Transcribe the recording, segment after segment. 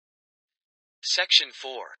Section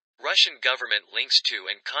 4. Russian government links to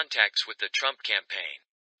and contacts with the Trump campaign.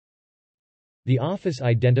 The office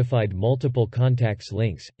identified multiple contacts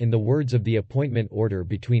links, in the words of the appointment order,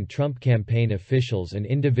 between Trump campaign officials and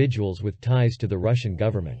individuals with ties to the Russian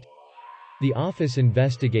government. The office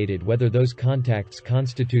investigated whether those contacts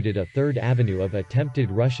constituted a third avenue of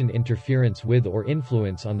attempted Russian interference with or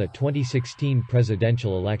influence on the 2016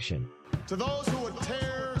 presidential election. To those who would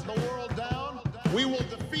tear the world down, we will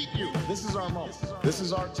defeat you. This is our moment. This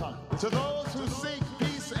is our time. To those who seek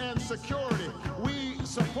peace and security, we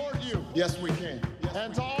support you. Yes, we can.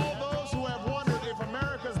 And to all those who have wondered if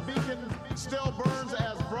America's beacon still burns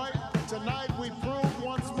as bright, tonight we prove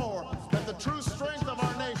once more that the true strength of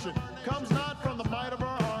our nation comes not from the might of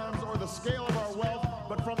our arms or the scale of our wealth,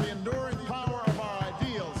 but from the enduring power of our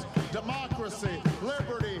ideals, democracy,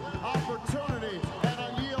 liberty, opportunity, and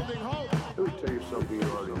unyielding hope. Let me tell you something you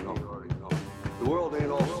already know. The world ain't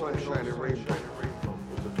all sunshine and rainbow.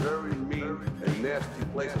 It's a very mean and nasty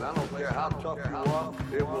place, and I don't care how tough you are,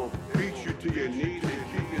 it will beat you to your knees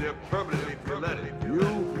and keep you there permanently if you let it. You,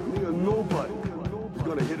 me, or nobody is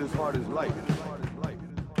gonna hit as hard as life.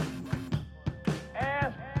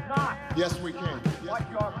 Ask not Yes, we can. what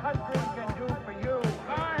your country can do for you.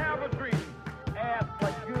 I have a dream. Ask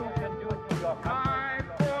what you can do for your country. My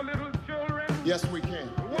poor little children Yes, we can.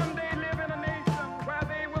 one day live in a nation where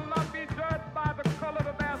they will not be judged by the color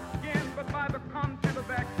of their skin, but by the content of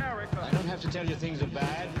their character. I don't have to tell you things are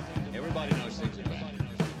bad. Everybody knows things are bad.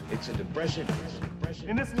 It's a depression.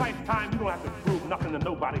 In this lifetime, you don't have to prove nothing to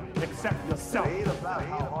nobody except yourself. It ain't about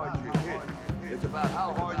how hard you hit. It's about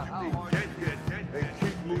how hard you can get and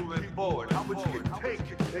keep moving forward. How much you can take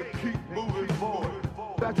and keep moving forward.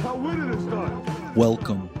 That's how winning is done.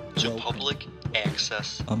 Welcome To Public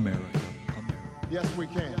Access. America. Yes, we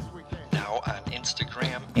can. Now on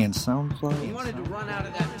Instagram. And SoundCloud. He wanted to run out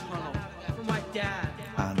of that tunnel for my dad.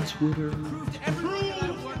 On Twitter. Prove to everyone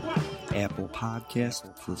Apple Podcasts,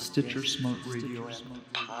 the Stitcher Smart Radio app,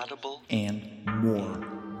 Potable. and more.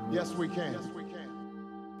 Yes, we can.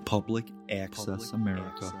 Public Access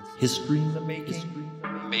America. History in the making.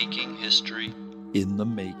 Making history. In the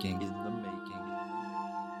making.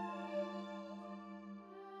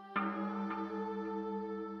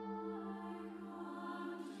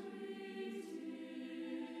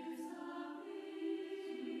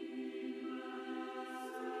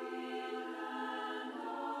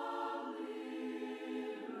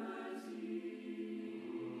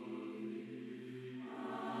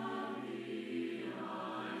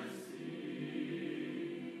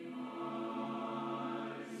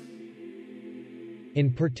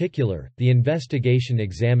 In particular, the investigation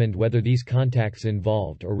examined whether these contacts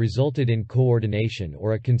involved or resulted in coordination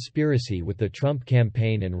or a conspiracy with the Trump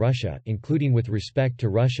campaign and Russia, including with respect to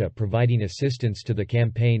Russia providing assistance to the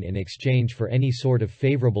campaign in exchange for any sort of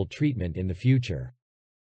favorable treatment in the future.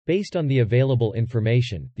 Based on the available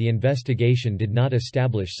information, the investigation did not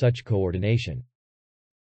establish such coordination.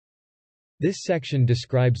 This section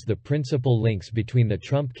describes the principal links between the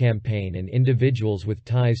Trump campaign and individuals with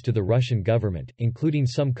ties to the Russian government, including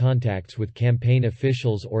some contacts with campaign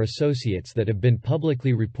officials or associates that have been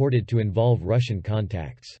publicly reported to involve Russian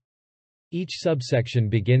contacts. Each subsection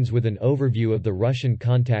begins with an overview of the Russian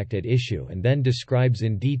contact at issue and then describes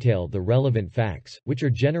in detail the relevant facts, which are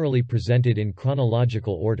generally presented in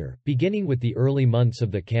chronological order, beginning with the early months of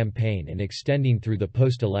the campaign and extending through the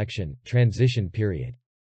post-election, transition period.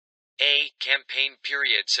 A. Campaign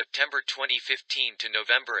period September 2015 to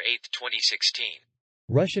November 8, 2016.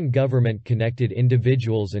 Russian government-connected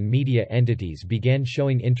individuals and media entities began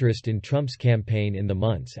showing interest in Trump's campaign in the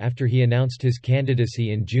months after he announced his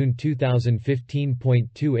candidacy in June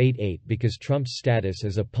 2015.288 because Trump's status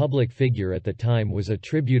as a public figure at the time was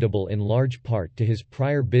attributable in large part to his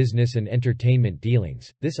prior business and entertainment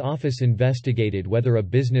dealings. This office investigated whether a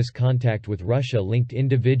business contact with Russia linked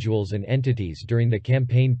individuals and entities during the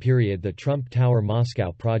campaign period. The Trump Tower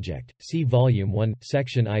Moscow Project. See Volume 1,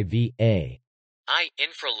 Section IV, A.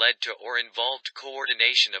 Infra led to or involved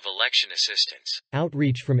coordination of election assistance.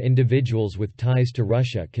 Outreach from individuals with ties to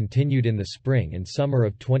Russia continued in the spring and summer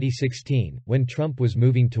of 2016, when Trump was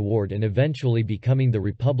moving toward and eventually becoming the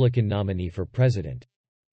Republican nominee for president.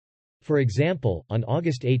 For example, on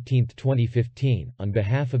August 18, 2015, on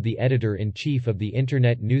behalf of the editor-in-chief of the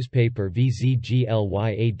internet newspaper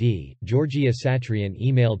VZGLYAD, Georgia Satrian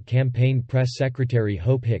emailed campaign press secretary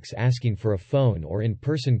Hope Hicks asking for a phone or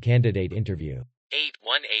in-person candidate interview.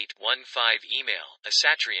 81815 email,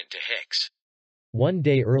 Asatrian to Hicks. One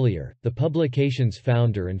day earlier, the publication's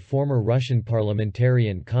founder and former Russian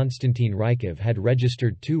parliamentarian Konstantin Rykov had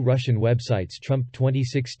registered two Russian websites,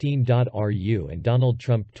 Trump2016.ru and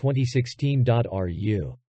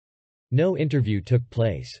DonaldTrump2016.ru. No interview took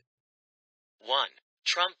place. 1.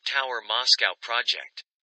 Trump Tower Moscow Project.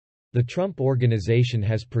 The Trump Organization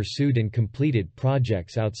has pursued and completed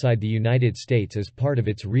projects outside the United States as part of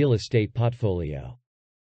its real estate portfolio.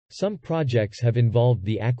 Some projects have involved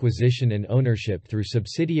the acquisition and ownership through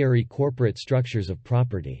subsidiary corporate structures of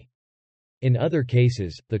property. In other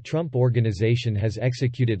cases, the Trump Organization has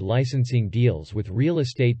executed licensing deals with real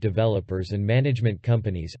estate developers and management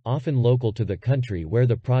companies, often local to the country where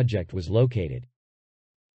the project was located.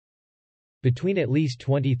 Between at least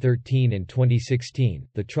 2013 and 2016,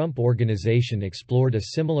 the Trump Organization explored a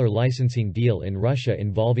similar licensing deal in Russia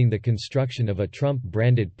involving the construction of a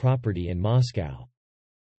Trump-branded property in Moscow.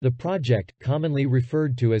 The project, commonly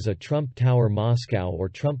referred to as a Trump Tower Moscow or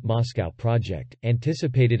Trump Moscow Project,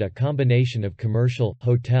 anticipated a combination of commercial,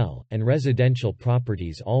 hotel, and residential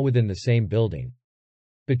properties all within the same building.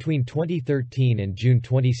 Between 2013 and June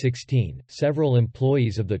 2016, several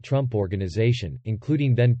employees of the Trump Organization,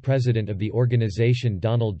 including then-president of the organization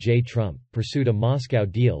Donald J. Trump, pursued a Moscow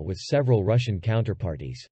deal with several Russian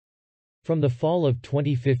counterparties. From the fall of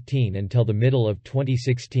 2015 until the middle of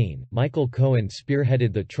 2016, Michael Cohen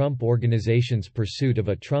spearheaded the Trump Organization's pursuit of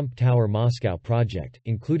a Trump Tower Moscow project,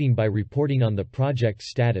 including by reporting on the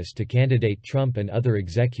project's status to candidate Trump and other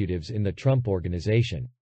executives in the Trump Organization.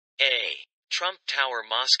 A. Trump Tower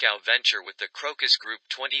Moscow venture with the Crocus Group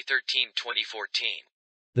 2013-2014.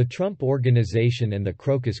 The Trump Organization and the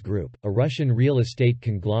Crocus Group, a Russian real estate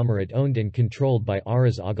conglomerate owned and controlled by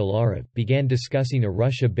Aras Agalarov, began discussing a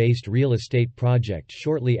Russia-based real estate project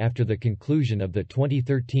shortly after the conclusion of the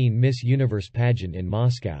 2013 Miss Universe pageant in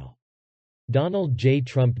Moscow. Donald J.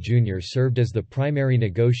 Trump Jr. served as the primary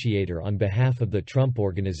negotiator on behalf of the Trump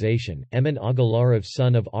Organization. Emin Agalarov,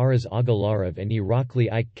 son of Aras Agalarov and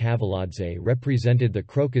Irakli Ike Kavaladze, represented the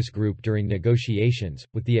Crocus Group during negotiations,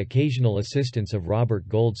 with the occasional assistance of Robert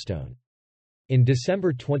Goldstone. In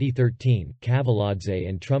December 2013, Kavaladze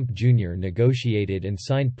and Trump Jr. negotiated and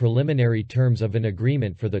signed preliminary terms of an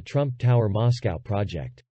agreement for the Trump Tower Moscow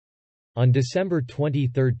project. On December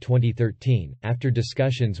 23, 2013, after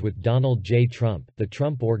discussions with Donald J. Trump, the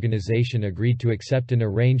Trump Organization agreed to accept an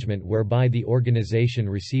arrangement whereby the organization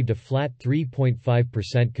received a flat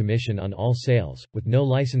 3.5% commission on all sales, with no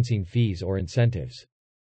licensing fees or incentives.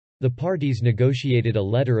 The parties negotiated a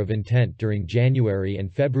letter of intent during January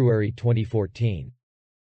and February 2014.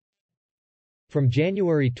 From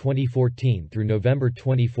January 2014 through November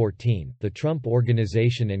 2014, the Trump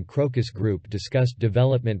Organization and Crocus Group discussed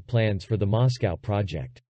development plans for the Moscow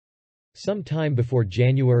project. Some time before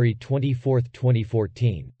January 24,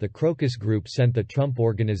 2014, the Crocus Group sent the Trump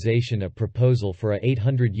Organization a proposal for a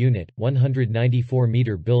 800-unit,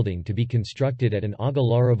 194-meter building to be constructed at an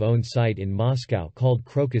Agalarov-owned site in Moscow called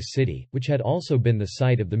Crocus City, which had also been the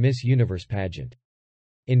site of the Miss Universe pageant.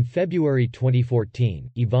 In February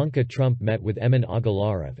 2014, Ivanka Trump met with Emin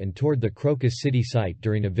Agalarov and toured the Crocus City site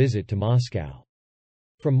during a visit to Moscow.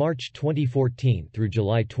 From March 2014 through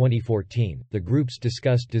July 2014, the groups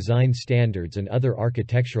discussed design standards and other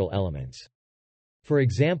architectural elements. For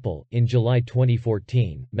example, in July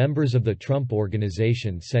 2014, members of the Trump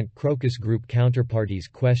Organization sent Crocus Group counterparties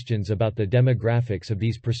questions about the demographics of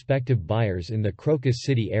these prospective buyers in the Crocus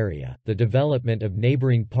City area, the development of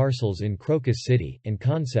neighboring parcels in Crocus City, and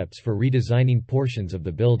concepts for redesigning portions of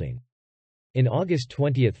the building. In August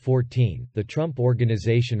 2014, the Trump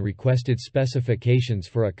Organization requested specifications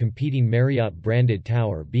for a competing Marriott-branded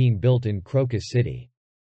tower being built in Crocus City.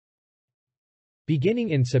 Beginning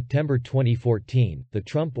in September 2014, the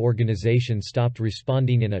Trump Organization stopped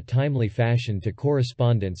responding in a timely fashion to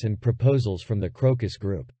correspondence and proposals from the Crocus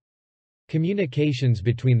Group. Communications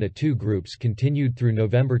between the two groups continued through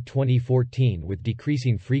November 2014 with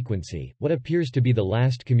decreasing frequency. What appears to be the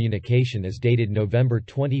last communication is dated November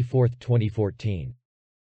 24, 2014.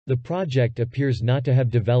 The project appears not to have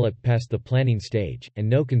developed past the planning stage, and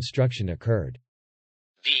no construction occurred.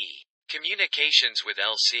 B. Communications with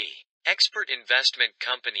LC. Expert Investment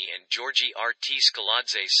Company and Georgy R.T.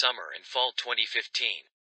 Skaladze summer and fall 2015.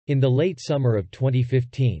 In the late summer of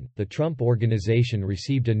 2015, the Trump Organization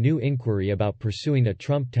received a new inquiry about pursuing a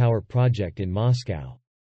Trump Tower project in Moscow.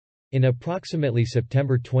 In approximately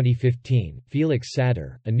September 2015, Felix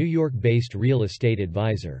Sater, a New York-based real estate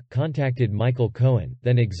advisor, contacted Michael Cohen,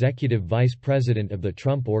 then executive vice president of the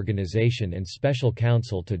Trump Organization and special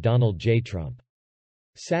counsel to Donald J. Trump.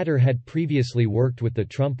 Sater had previously worked with the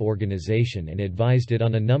Trump Organization and advised it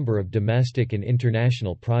on a number of domestic and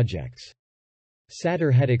international projects.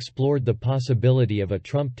 Satter had explored the possibility of a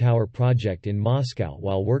Trump Tower project in Moscow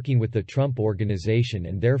while working with the Trump Organization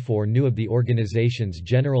and therefore knew of the organization's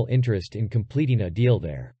general interest in completing a deal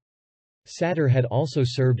there. Satter had also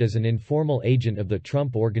served as an informal agent of the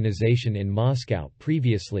Trump Organization in Moscow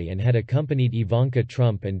previously and had accompanied Ivanka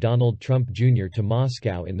Trump and Donald Trump Jr. to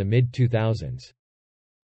Moscow in the mid-2000s.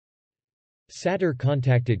 Satter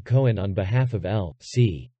contacted Cohen on behalf of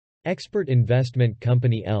L.C. Expert Investment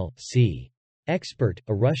Company L.C. Expert,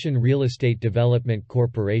 a Russian real estate development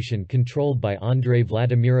corporation controlled by Andrei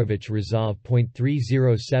Vladimirovich Rozov.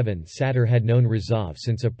 307 Satter had known Rozov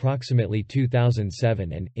since approximately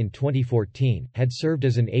 2007 and, in 2014, had served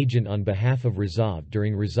as an agent on behalf of Rozov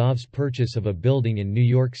during Rozov's purchase of a building in New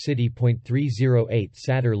York City. 308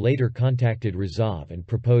 Satter later contacted Rozov and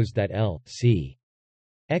proposed that L.C.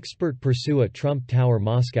 Expert pursue a Trump Tower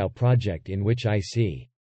Moscow project in which I.C.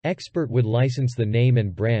 Expert would license the name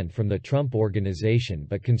and brand from the Trump Organization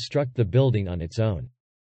but construct the building on its own.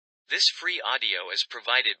 This free audio is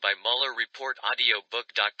provided by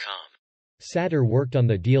MuellerReportAudiobook.com. Satter worked on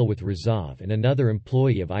the deal with Rozov and another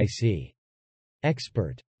employee of I.C.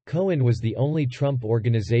 Expert. Cohen was the only Trump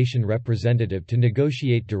Organization representative to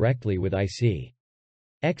negotiate directly with I.C.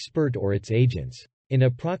 Expert or its agents. In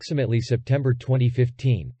approximately September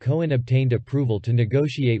 2015, Cohen obtained approval to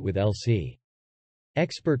negotiate with L.C.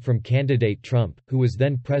 Expert from candidate Trump, who was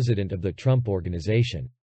then president of the Trump Organization.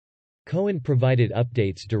 Cohen provided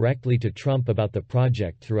updates directly to Trump about the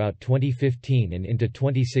project throughout 2015 and into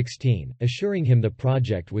 2016, assuring him the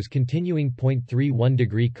project was continuing. 31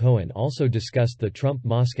 Cohen also discussed the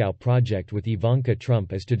Trump-Moscow project with Ivanka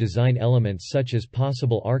Trump as to design elements such as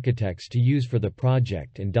possible architects to use for the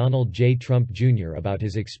project and Donald J. Trump Jr. about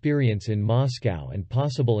his experience in Moscow and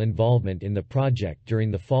possible involvement in the project during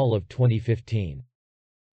the fall of 2015.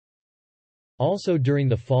 Also during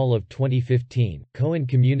the fall of 2015, Cohen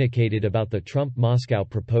communicated about the Trump-Moscow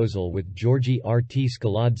proposal with Georgy R.T.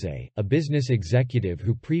 Skladze, a business executive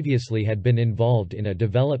who previously had been involved in a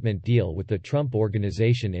development deal with the Trump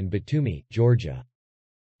Organization in Batumi, Georgia.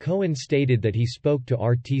 Cohen stated that he spoke to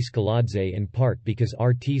R.T. Skladze in part because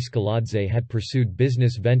R.T. Skladze had pursued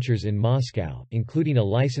business ventures in Moscow, including a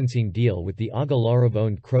licensing deal with the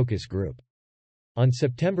Agalarov-owned Crocus Group. On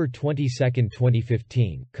September 22,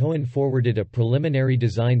 2015, Cohen forwarded a preliminary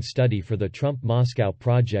design study for the Trump-Moscow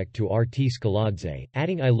project to R.T. Skladze,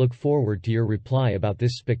 adding, "I look forward to your reply about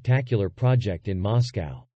this spectacular project in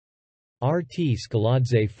Moscow." R.T.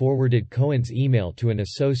 Skladze forwarded Cohen's email to an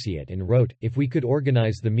associate and wrote, "If we could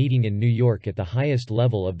organize the meeting in New York at the highest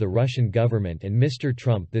level of the Russian government and Mr.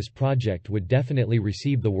 Trump, this project would definitely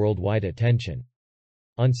receive the worldwide attention."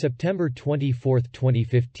 On September 24,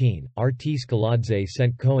 2015, R.T. Skladze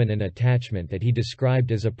sent Cohen an attachment that he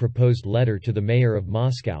described as a proposed letter to the mayor of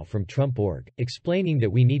Moscow from Trump Org, explaining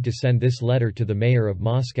that we need to send this letter to the mayor of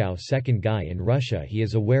Moscow. Second guy in Russia, he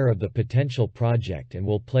is aware of the potential project and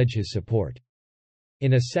will pledge his support.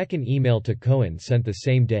 In a second email to Cohen sent the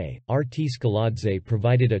same day, R.T. Skladze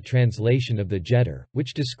provided a translation of the Jeter,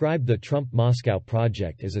 which described the Trump-Moscow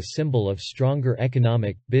project as a symbol of stronger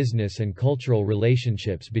economic, business and cultural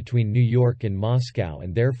relationships between New York and Moscow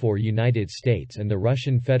and therefore United States and the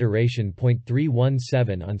Russian Federation.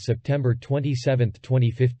 317 On September 27,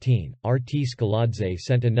 2015, R.T. Skladze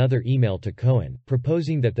sent another email to Cohen,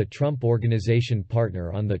 proposing that the Trump Organization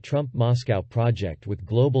partner on the Trump-Moscow project with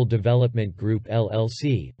Global Development Group LLC,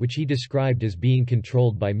 which he described as being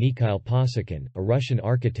controlled by Mikhail Pasakin, a Russian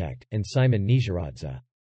architect, and Simon Nijiradze.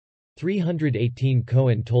 318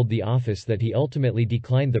 Cohen told the office that he ultimately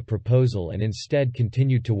declined the proposal and instead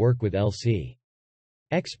continued to work with L.C.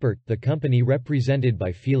 Expert, the company represented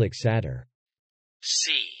by Felix Satter.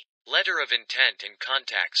 C. Letter of Intent and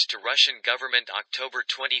Contacts to Russian Government October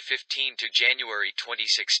 2015 to January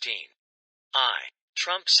 2016. I.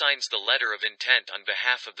 Trump signs the letter of intent on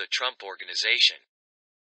behalf of the Trump Organization.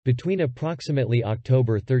 Between approximately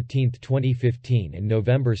October 13, 2015 and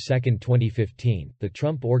November 2, 2015, the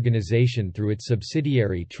Trump Organization through its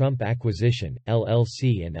subsidiary Trump Acquisition,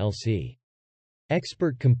 LLC and L.C.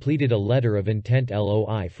 Expert completed a letter of intent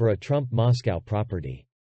LOI for a Trump Moscow property.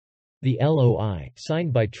 The LOI,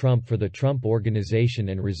 signed by Trump for the Trump Organization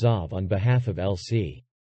and Rozov on behalf of L.C.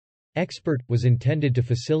 Expert, was intended to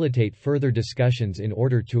facilitate further discussions in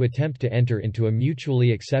order to attempt to enter into a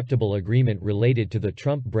mutually acceptable agreement related to the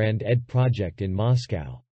Trump Brand Ed project in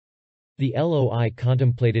Moscow. The LOI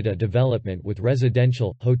contemplated a development with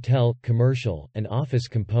residential, hotel, commercial, and office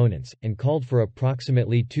components, and called for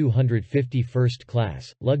approximately 250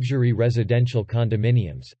 first-class, luxury residential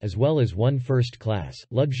condominiums, as well as one first-class,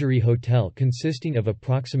 luxury hotel consisting of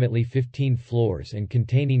approximately 15 floors and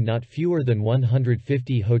containing not fewer than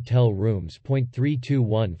 150 hotel rooms.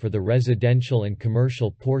 321 For the residential and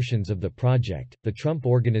commercial portions of the project, the Trump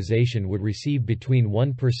Organization would receive between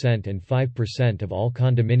 1% and 5% of all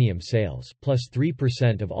condominium sales, plus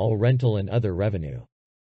 3% of all rental and other revenue.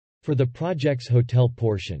 For the project's hotel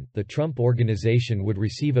portion, the Trump Organization would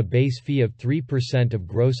receive a base fee of 3% of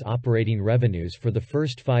gross operating revenues for the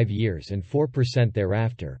first 5 years and 4%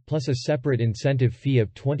 thereafter, plus a separate incentive fee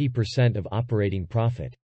of 20% of operating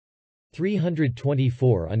profit.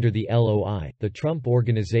 324 Under the LOI, the Trump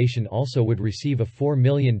Organization also would receive a $4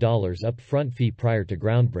 million upfront fee prior to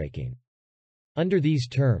groundbreaking. Under these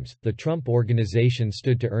terms, the Trump Organization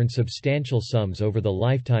stood to earn substantial sums over the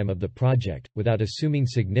lifetime of the project, without assuming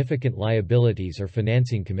significant liabilities or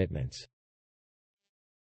financing commitments.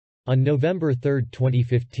 On November 3,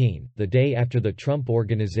 2015, the day after the Trump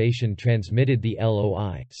Organization transmitted the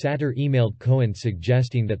LOI, Satter emailed Cohen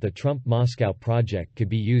suggesting that the Trump-Moscow project could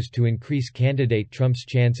be used to increase candidate Trump's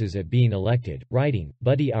chances at being elected, writing,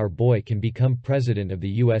 "Buddy, our boy can become president of the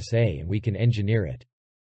USA and we can engineer it.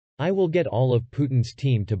 I will get all of Putin's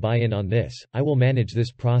team to buy in on this, I will manage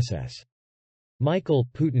this process." Michael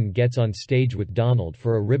Putin gets on stage with Donald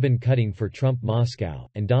for a ribbon cutting for Trump-Moscow,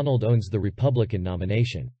 and Donald owns the Republican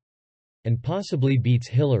nomination. And possibly beats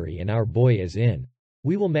Hillary, and our boy is in.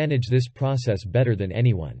 "We will manage this process better than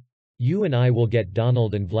anyone. You and I will get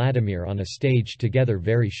Donald and Vladimir on a stage together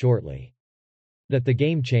very shortly." That the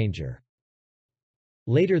game changer.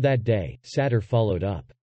 Later that day, Satter followed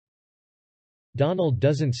up. Donald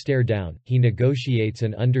doesn't stare down, he negotiates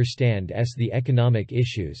and understands the economic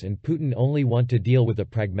issues, and Putin only want to deal with a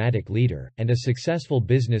pragmatic leader, and a successful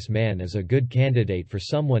businessman is a good candidate for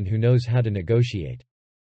someone who knows how to negotiate.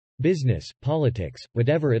 Business, politics,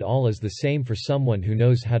 whatever, it all is the same for someone who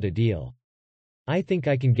knows how to deal. I think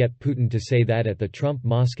I can get Putin to say that at the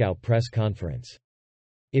Trump-Moscow press conference.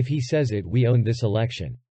 If he says it, we own this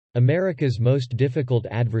election. America's most difficult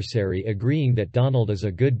adversary agreeing that Donald is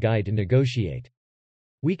a good guy to negotiate.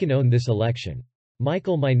 We can own this election.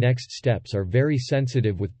 Michael, my next steps are very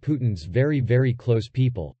sensitive with Putin's very close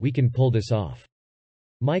people, we can pull this off.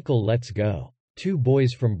 Michael, let's go. 2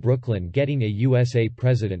 boys from Brooklyn getting a USA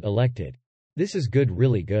president elected. This is good,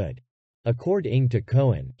 really good. According to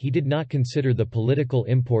Cohen, he did not consider the political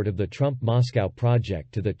import of the Trump-Moscow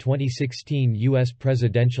project to the 2016 U.S.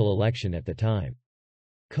 presidential election at the time.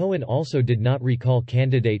 Cohen also did not recall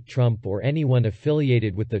candidate Trump or anyone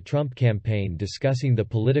affiliated with the Trump campaign discussing the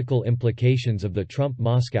political implications of the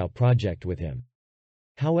Trump-Moscow project with him.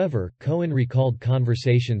 However, Cohen recalled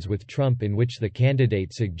conversations with Trump in which the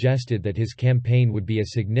candidate suggested that his campaign would be a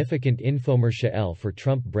significant infomercial for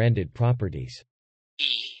Trump-branded properties.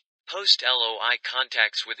 Post-LOI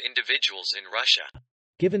contacts with individuals in Russia.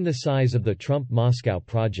 Given the size of the Trump-Moscow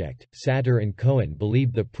project, Satter and Cohen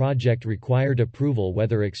believed the project required approval,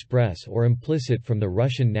 whether express or implicit, from the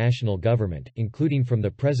Russian national government, including from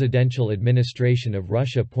the presidential administration of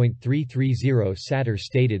Russia. 330 Satter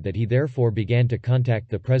stated that he therefore began to contact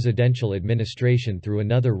the presidential administration through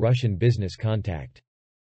another Russian business contact.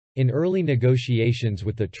 In early negotiations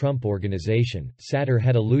with the Trump Organization, Satter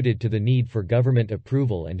had alluded to the need for government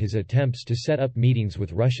approval and his attempts to set up meetings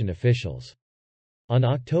with Russian officials. On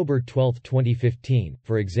October 12, 2015,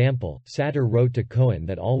 for example, Satter wrote to Cohen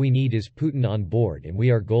that all we need is Putin on board and we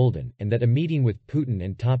are golden, and that a meeting with Putin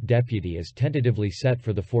and top deputy is tentatively set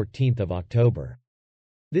for the 14th of October.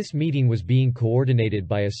 This meeting was being coordinated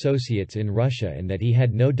by associates in Russia and that he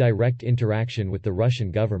had no direct interaction with the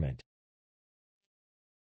Russian government.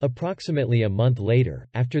 Approximately a month later,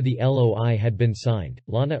 after the LOI had been signed,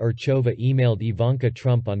 Lana Urchova emailed Ivanka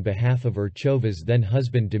Trump on behalf of Urchova's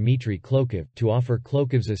then-husband Dmitry Klokov to offer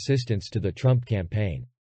Klokov's assistance to the Trump campaign.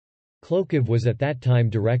 Klokov was at that time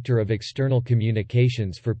Director of External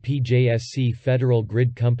Communications for PJSC Federal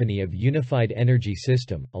Grid Company of Unified Energy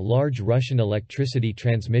System, a large Russian electricity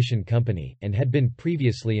transmission company, and had been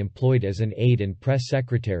previously employed as an aide and press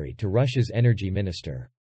secretary to Russia's energy minister.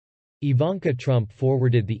 Ivanka Trump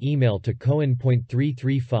forwarded the email to Cohen.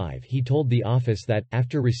 335 He told the office that,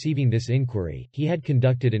 after receiving this inquiry, he had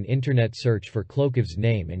conducted an internet search for Klokov's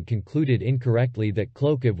name and concluded incorrectly that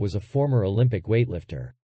Klokov was a former Olympic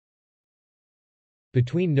weightlifter.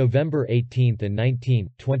 Between November 18 and 19,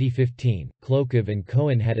 2015, Klokov and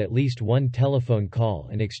Cohen had at least one telephone call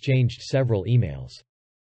and exchanged several emails.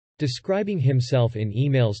 Describing himself in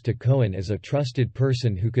emails to Cohen as a trusted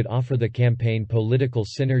person who could offer the campaign political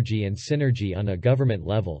synergy and synergy on a government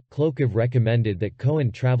level, Klokov recommended that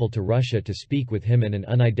Cohen travel to Russia to speak with him and an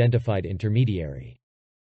unidentified intermediary.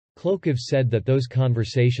 Klokov said that those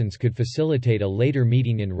conversations could facilitate a later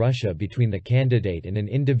meeting in Russia between the candidate and an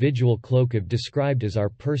individual Klokov described as our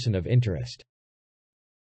person of interest.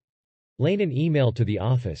 Lane an email to the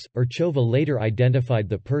office, Urchova later identified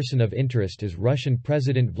the person of interest as Russian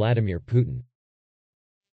President Vladimir Putin.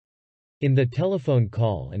 In the telephone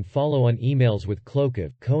call and follow-on emails with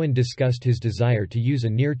Klokov, Cohen discussed his desire to use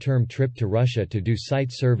a near-term trip to Russia to do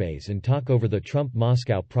site surveys and talk over the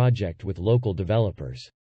Trump-Moscow project with local developers.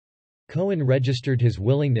 Cohen registered his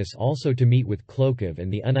willingness also to meet with Klokov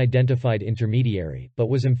and the unidentified intermediary, but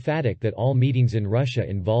was emphatic that all meetings in Russia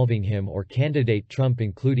involving him or candidate Trump,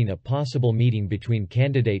 including a possible meeting between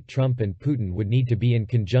candidate Trump and Putin, would need to be in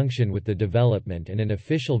conjunction with the development and an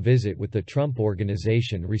official visit with the Trump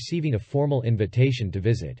Organization receiving a formal invitation to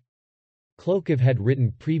visit. Klokov had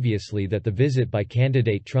written previously that the visit by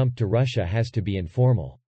candidate Trump to Russia has to be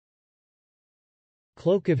informal.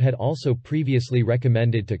 Klokov had also previously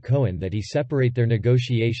recommended to Cohen that he separate their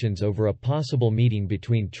negotiations over a possible meeting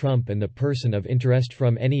between Trump and the person of interest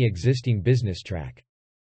from any existing business track.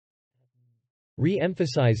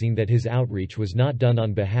 Re-emphasizing that his outreach was not done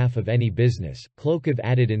on behalf of any business, Klokov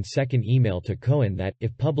added in second email to Cohen that,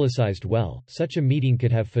 if publicized well, such a meeting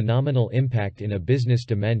could have phenomenal impact in a business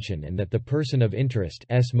dimension and that the person of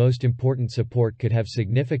interest's most important support could have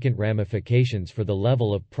significant ramifications for the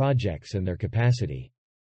level of projects and their capacity.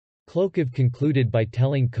 Klokov concluded by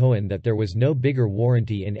telling Cohen that there was no bigger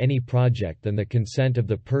warranty in any project than the consent of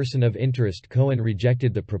the person of interest. Cohen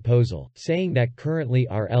rejected the proposal, saying that currently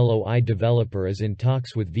our LOI developer is in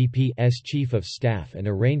talks with VP's chief of staff and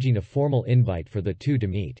arranging a formal invite for the two to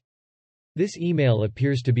meet. This email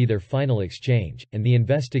appears to be their final exchange, and the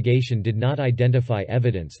investigation did not identify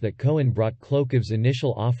evidence that Cohen brought Klokov's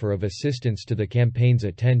initial offer of assistance to the campaign's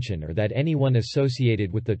attention or that anyone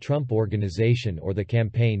associated with the Trump Organization or the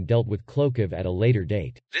campaign dealt with Klokov at a later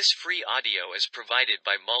date. This free audio is provided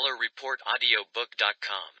by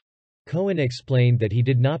MuellerReportAudiobook.com. Cohen explained that he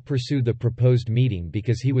did not pursue the proposed meeting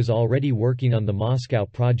because he was already working on the Moscow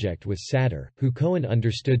project with Satter, who Cohen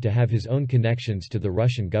understood to have his own connections to the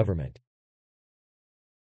Russian government.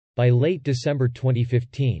 By late December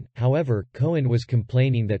 2015, however, Cohen was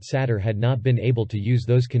complaining that Satter had not been able to use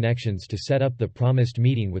those connections to set up the promised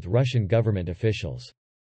meeting with Russian government officials.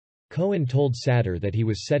 Cohen told Satter that he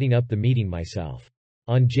was setting up the meeting myself.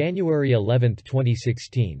 On January 11,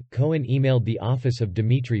 2016, Cohen emailed the office of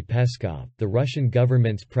Dmitry Peskov, the Russian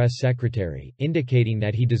government's press secretary, indicating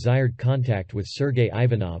that he desired contact with Sergei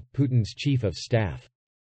Ivanov, Putin's chief of staff.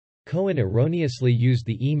 Cohen erroneously used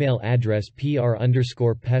the email address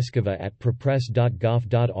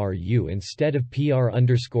pr_peskova@prepress.gov.ru instead of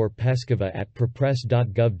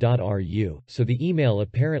pr_peskova@prepress.gov.ru, so the email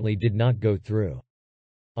apparently did not go through.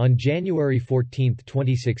 On January 14,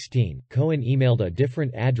 2016, Cohen emailed a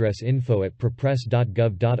different address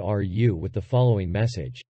info@prepress.gov.ru with the following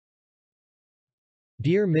message.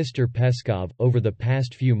 Dear Mr. Peskov, over the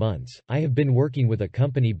past few months, I have been working with a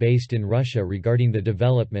company based in Russia regarding the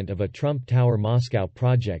development of a Trump Tower Moscow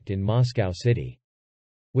project in Moscow City.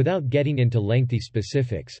 Without getting into lengthy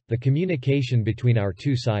specifics, the communication between our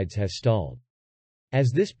two sides has stalled. As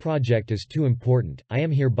this project is too important, I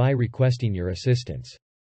am hereby requesting your assistance.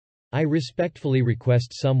 I respectfully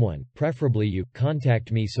request someone, preferably you,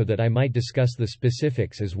 contact me so that I might discuss the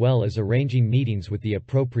specifics as well as arranging meetings with the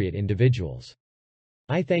appropriate individuals.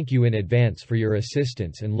 I thank you in advance for your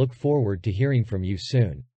assistance and look forward to hearing from you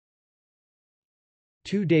soon.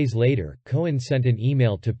 2 days later, Cohen sent an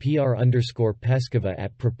email to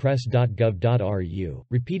pr_peskova@prepress.gov.ru,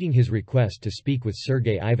 repeating his request to speak with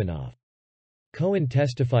Sergei Ivanov. Cohen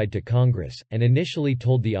testified to Congress, and initially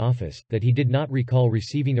told the office, that he did not recall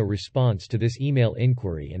receiving a response to this email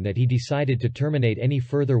inquiry and that he decided to terminate any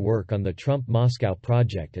further work on the Trump-Moscow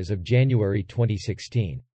project as of January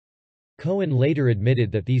 2016. Cohen later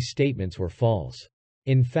admitted that these statements were false.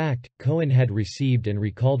 In fact, Cohen had received and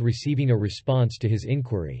recalled receiving a response to his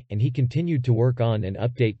inquiry, and he continued to work on and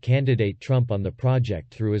update candidate Trump on the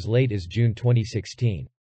project through as late as June 2016.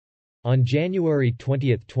 On January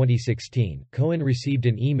 20, 2016, Cohen received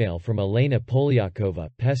an email from Elena Polyakova,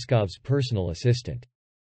 Peskov's personal assistant.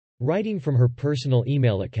 Writing from her personal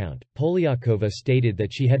email account, Polyakova stated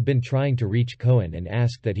that she had been trying to reach Cohen and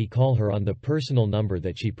asked that he call her on the personal number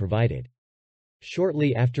that she provided.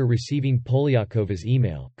 Shortly after receiving Polyakova's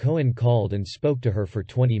email, Cohen called and spoke to her for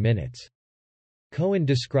 20 minutes. Cohen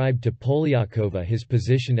described to Polyakova his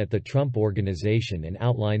position at the Trump Organization and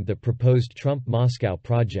outlined the proposed Trump-Moscow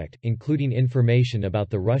project, including information about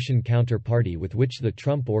the Russian counterparty with which the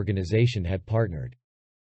Trump Organization had partnered.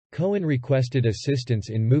 Cohen requested assistance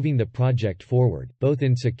in moving the project forward, both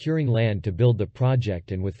in securing land to build the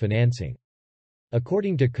project and with financing.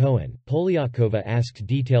 According to Cohen, Polyakova asked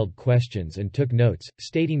detailed questions and took notes,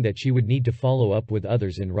 stating that she would need to follow up with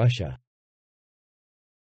others in Russia.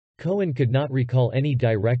 Cohen could not recall any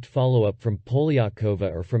direct follow-up from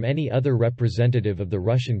Polyakova or from any other representative of the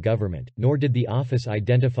Russian government, nor did the office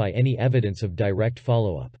identify any evidence of direct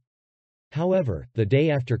follow-up. However, the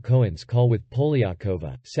day after Cohen's call with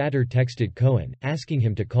Polyakova, Satter texted Cohen, asking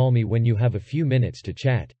him to call me when you have a few minutes to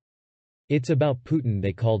chat. It's about Putin,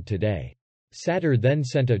 they called today. Satter then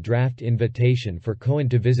sent a draft invitation for Cohen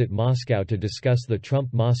to visit Moscow to discuss the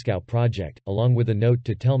Trump-Moscow project, along with a note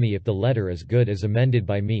to tell me if the letter is good as amended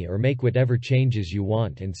by me or make whatever changes you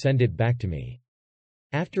want and send it back to me.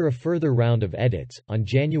 After a further round of edits, on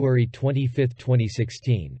January 25,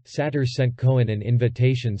 2016, Satter sent Cohen an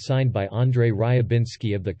invitation signed by Andrei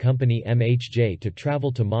Ryabinsky of the company MHJ to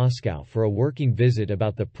travel to Moscow for a working visit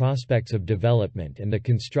about the prospects of development and the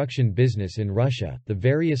construction business in Russia, the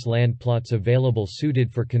various land plots available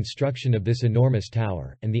suited for construction of this enormous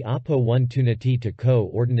tower, and the opportunity to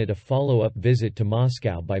coordinate a follow-up visit to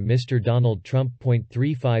Moscow by Mr. Donald Trump.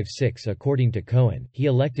 356 According to Cohen, he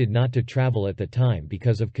elected not to travel at the time because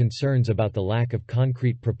of concerns about the lack of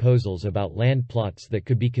concrete proposals about land plots that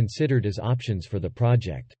could be considered as options for the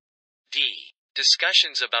project. D.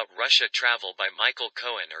 Discussions about Russia travel by Michael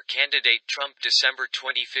Cohen or candidate Trump December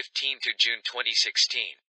 2015 to June 2016.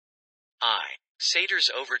 I. Satter's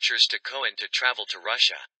overtures to Cohen to travel to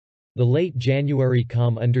Russia. The late January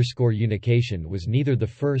com_unication was neither the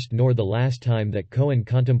first nor the last time that Cohen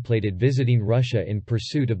contemplated visiting Russia in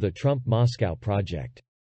pursuit of the Trump-Moscow project.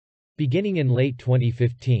 Beginning in late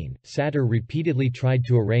 2015, Satter repeatedly tried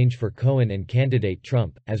to arrange for Cohen and candidate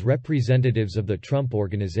Trump, as representatives of the Trump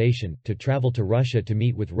Organization, to travel to Russia to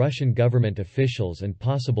meet with Russian government officials and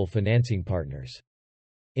possible financing partners.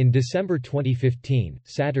 In December 2015,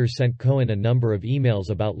 Satter sent Cohen a number of emails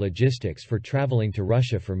about logistics for traveling to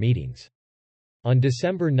Russia for meetings. On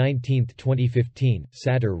December 19, 2015,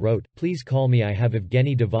 Satter wrote, "Please call me, I have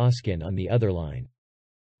Evgeny Devoskin on the other line.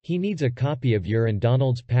 He needs a copy of your and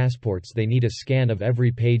Donald's passports. They need a scan of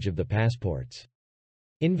every page of the passports.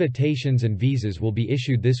 Invitations and visas will be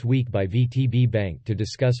issued this week by VTB Bank to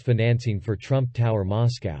discuss financing for Trump Tower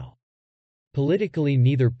Moscow. Politically,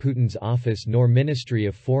 neither Putin's office nor Ministry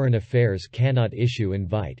of Foreign Affairs cannot issue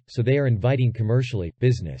invite, so they are inviting commercially,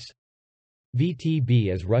 business. VTB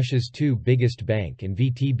as Russia's two biggest bank and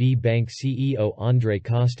VTB Bank CEO Andrei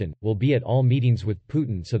Kostin, will be at all meetings with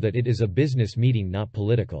Putin so that it is a business meeting, not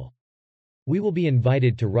political. We will be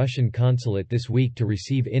invited to Russian consulate this week to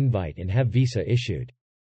receive invite and have visa issued."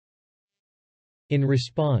 In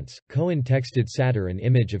response, Cohen texted Satter an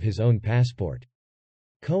image of his own passport.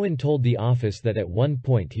 Cohen told the office that at one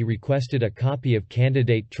point he requested a copy of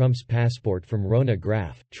candidate Trump's passport from Rona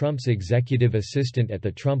Graf, Trump's executive assistant at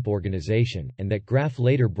the Trump Organization, and that Graf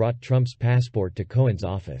later brought Trump's passport to Cohen's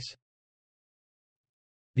office.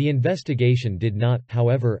 The investigation did not,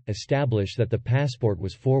 however, establish that the passport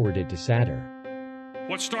was forwarded to Satter.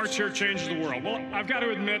 What starts here changes the world. Well, I've got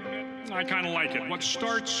to admit, I kind of like it. What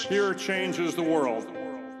starts here changes the world.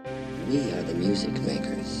 We are the music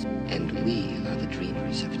makers, and we are the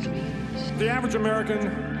dreamers of dreams. The average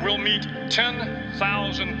American will meet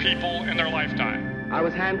 10,000 people in their lifetime. I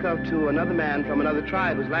was handcuffed to another man from another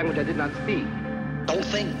tribe whose language I did not speak. Don't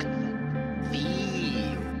think.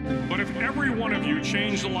 Feel. But if every one of you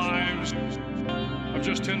changed the lives of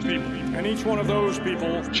just 10 people, and each one of those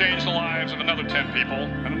people changed the lives of another 10 people,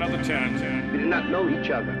 and another 10. We did not know each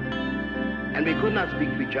other. And we could not speak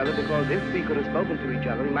to each other because if we could have spoken to each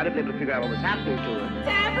other, we might have been able to figure out what was happening to us.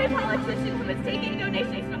 To every politician who is taking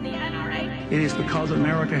donations from the NRA. It is because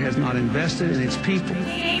America has not invested in its people.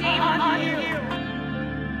 Shame on you.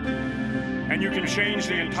 And you can change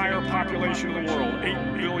the entire population of the world, 8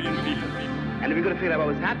 billion people. And if we could have figured out what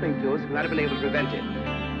was happening to us, we might have been able to prevent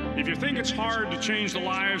it. If you think it's hard to change the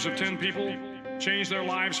lives of 10 people, change their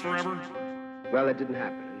lives forever? Well, that didn't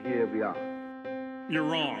happen, and here we are. You're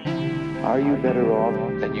wrong. Are you better off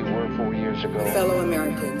than you were 4 years ago? Fellow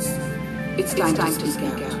Americans, it's time to speak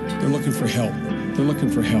out. They're looking for help. They're looking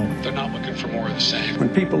for help. They're not looking for more of the same. When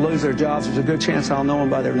people lose their jobs, there's a good chance I'll know them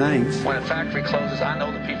by their names. When a factory closes, I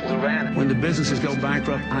know the people who ran it. When the businesses go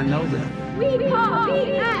bankrupt, I know them.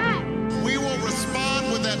 We will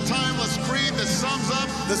respond with that timeless creed. creed that sums up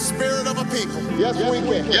the spirit of a people. Yes, we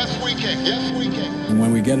can. Yes, we can. Yes, we can. And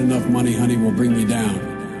when we get enough money, honey, we'll bring you down.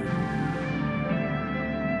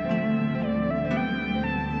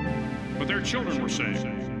 But their children were saved,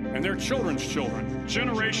 and their children's children.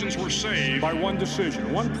 Generations were saved by one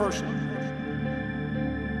decision, one person.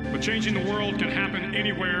 But changing the world can happen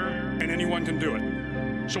anywhere, and anyone can do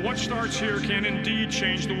it. So what starts here can indeed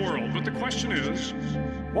change the world. But the question is,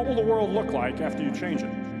 what will the world look like after you change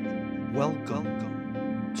it?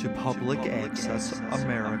 Welcome to Public Access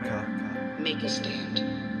America. Make a stand.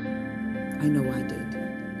 I know I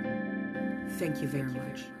did. Thank you very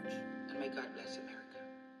much. And may God bless America.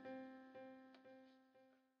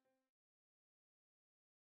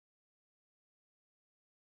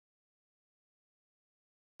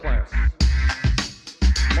 Class.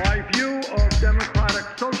 My view of democratic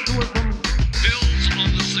socialism builds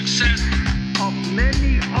on the success of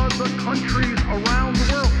many other countries around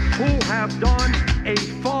the world who have done a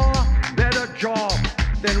far better job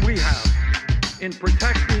than we have in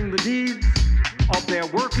protecting the needs of their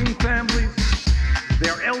working families,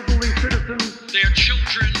 their elderly citizens, their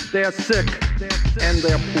children, their sick, and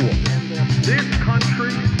their poor. This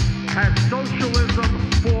country has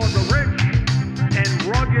socialism for the rich and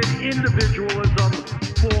rugged individualism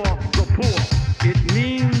for the poor. It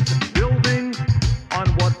means building on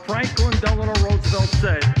what Franklin Delano Roosevelt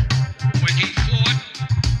said when he fought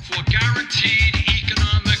for guaranteed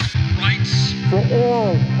economic rights for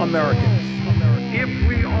all Americans. If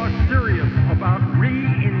we are serious about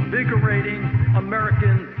reinvigorating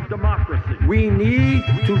American democracy, we need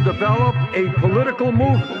to develop a political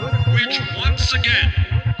movement which once again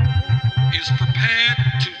is prepared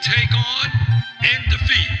to take on and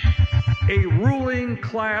defeat a ruling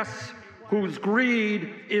class whose greed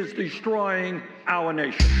is destroying our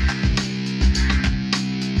nation.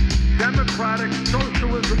 Democratic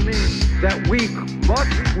socialism means that we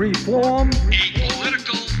must reform a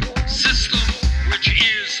political system which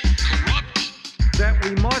is corrupt, that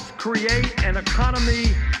we must create an economy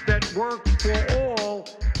that works for all,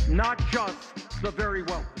 not just the very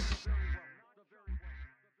wealthy.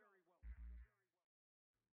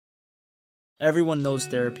 Everyone knows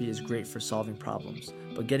therapy is great for solving problems,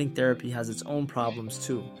 but getting therapy has its own problems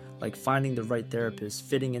too, like finding the right therapist,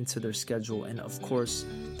 fitting into their schedule, and of course,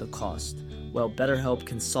 the cost. Well, BetterHelp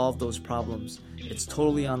can solve those problems. It's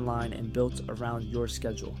totally online and built around your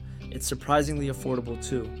schedule. It's surprisingly affordable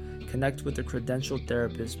too. Connect with a credentialed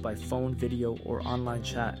therapist by phone, video, or online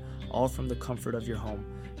chat, all from the comfort of your home.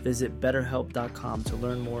 Visit BetterHelp.com to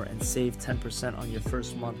learn more and save 10% on your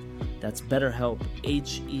first month. That's BetterHelp,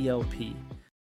 H-E-L-P.